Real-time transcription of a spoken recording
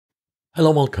Hello,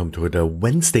 welcome to the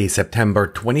Wednesday, September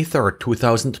 23rd,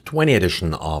 2020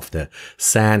 edition of the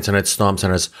SANS Internet Storm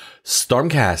Center's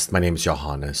Stormcast. My name is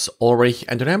Johannes Ulrich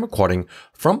and today I'm recording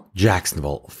from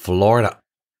Jacksonville, Florida.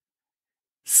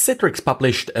 Citrix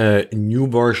published a new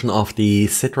version of the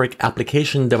Citrix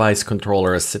Application Device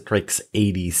Controller, Citrix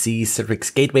ADC,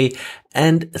 Citrix Gateway,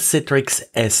 and Citrix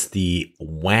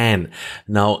SD-WAN.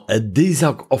 Now, these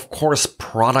are, of course,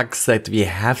 products that we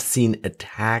have seen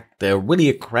attacked really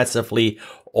aggressively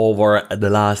over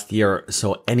the last year.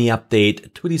 So any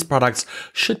update to these products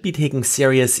should be taken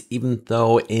serious, even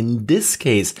though in this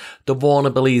case, the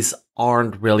vulnerabilities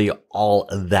aren't really all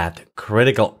that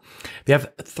critical. We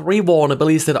have three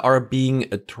vulnerabilities that are being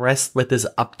addressed with this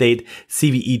update.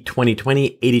 CVE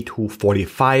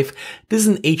 2020-8245. This is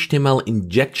an HTML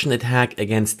injection attack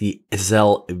against the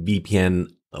SSL VPN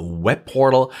web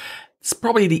portal. It's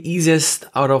probably the easiest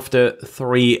out of the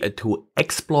three to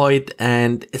exploit,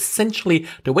 and essentially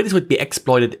the way this would be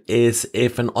exploited is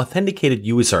if an authenticated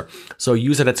user, so a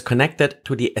user that's connected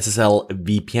to the SSL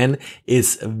VPN,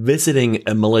 is visiting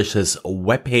a malicious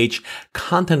web page,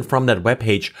 content from that web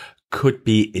page could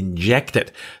be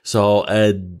injected. So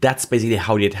that's basically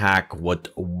how the attack would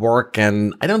work,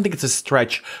 and I don't think it's a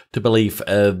stretch to believe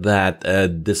that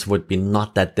this would be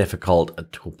not that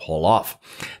difficult to pull off.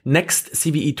 Next,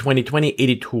 CVE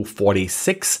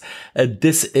 2020-8246.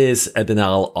 This is a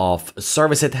denial of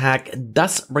service attack. It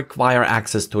does require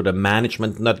access to the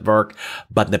management network,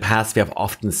 but in the past we have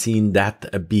often seen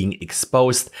that being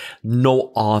exposed.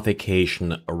 No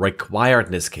authentication required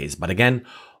in this case, but again,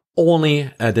 only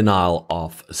a denial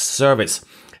of service.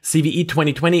 CVE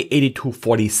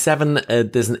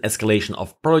 2020-8247, there's an escalation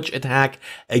of privilege attack,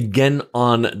 again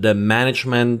on the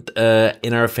management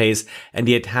interface, and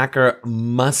the attacker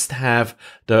must have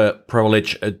the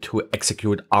privilege to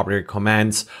execute arbitrary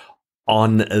commands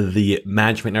on the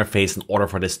management interface in order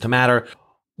for this to matter.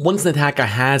 Once an attacker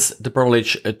has the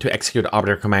privilege to execute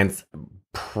arbitrary commands,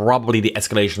 probably the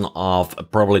escalation of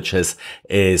privileges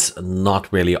is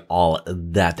not really all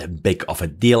that big of a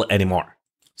deal anymore.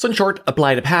 So in short,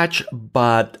 apply the patch,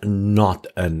 but not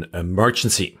an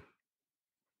emergency.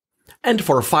 And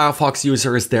for Firefox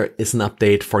users, there is an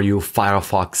update for you,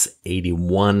 Firefox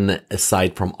 81.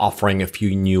 Aside from offering a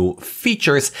few new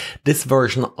features, this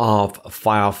version of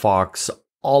Firefox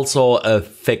also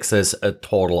fixes a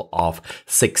total of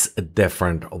 6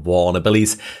 different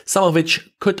vulnerabilities, some of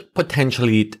which could potentially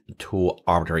lead to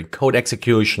arbitrary code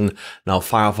execution. Now,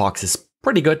 Firefox is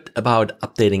pretty good about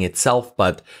updating itself,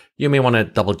 but you may want to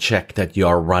double check that you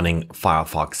are running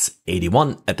Firefox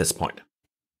 81 at this point.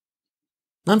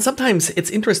 And sometimes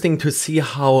it's interesting to see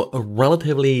how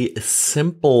relatively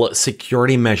simple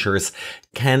security measures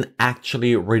can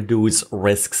actually reduce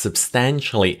risk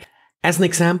substantially. As an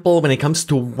example, when it comes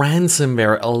to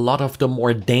ransomware, a lot of the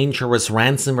more dangerous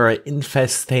ransomware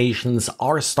infestations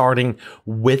are starting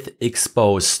with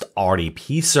exposed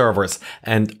RDP servers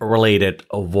and related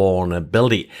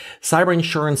vulnerability. Cyber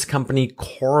insurance company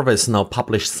Corvus now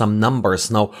published some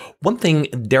numbers. Now, one thing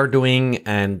they're doing,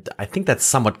 and I think that's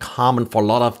somewhat common for a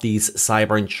lot of these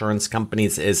cyber insurance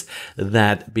companies, is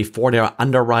that before they're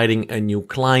underwriting a new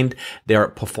client, they're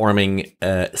performing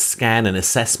a scan and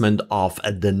assessment of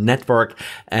the network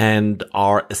and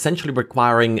are essentially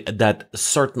requiring that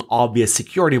certain obvious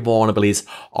security vulnerabilities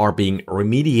are being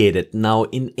remediated. Now,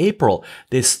 in April,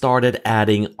 they started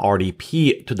adding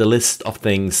RDP to the list of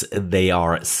things they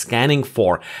are scanning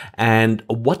for. And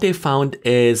what they found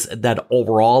is that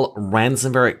overall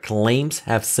ransomware claims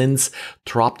have since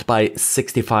dropped by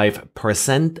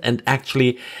 65%. And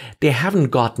actually, they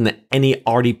haven't gotten any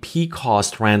RDP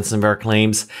cost ransomware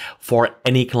claims for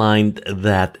any client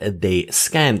that they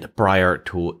scanned prior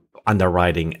to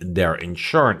underwriting their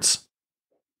insurance.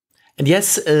 And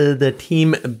yes, the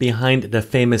team behind the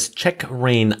famous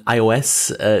Checkra1n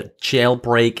iOS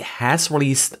jailbreak has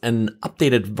released an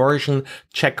updated version,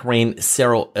 Checkra1n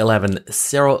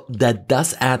 0.11.0, that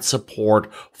does add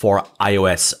support for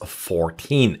iOS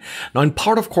 14. Now, in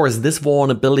part, of course, this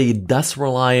vulnerability does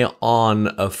rely on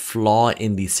a flaw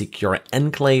in the secure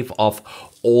enclave of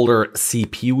older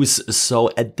CPUs.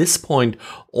 So at this point,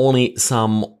 only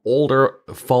some older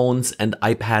phones and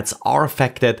iPads are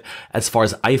affected. As far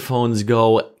as iPhones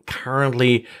go,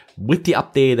 currently with the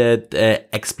updated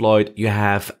exploit, you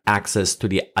have access to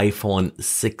the iPhone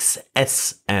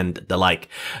 6s and the like.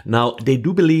 Now, they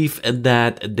do believe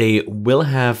that they will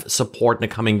have support in the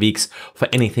coming weeks for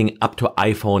anything up to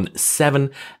iPhone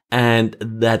 7. And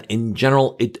that in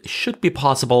general, it should be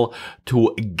possible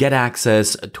to get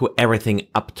access to everything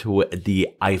up to the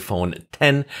iPhone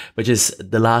 10, which is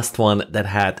the last one that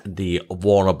had the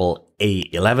vulnerable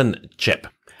A11 chip.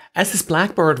 As this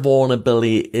Blackbird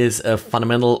vulnerability is a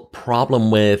fundamental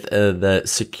problem with the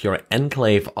secure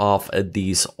enclave of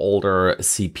these older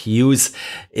CPUs,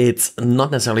 it's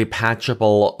not necessarily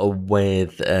patchable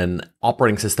with an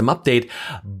operating system update,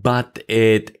 but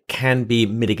it can be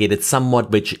mitigated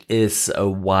somewhat, which is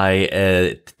why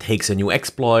it takes a new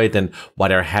exploit and why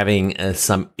they're having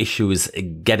some issues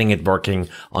getting it working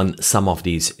on some of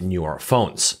these newer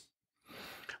phones.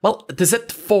 Well, that's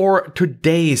it for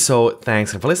today, so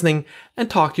thanks for listening and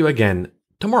talk to you again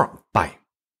tomorrow.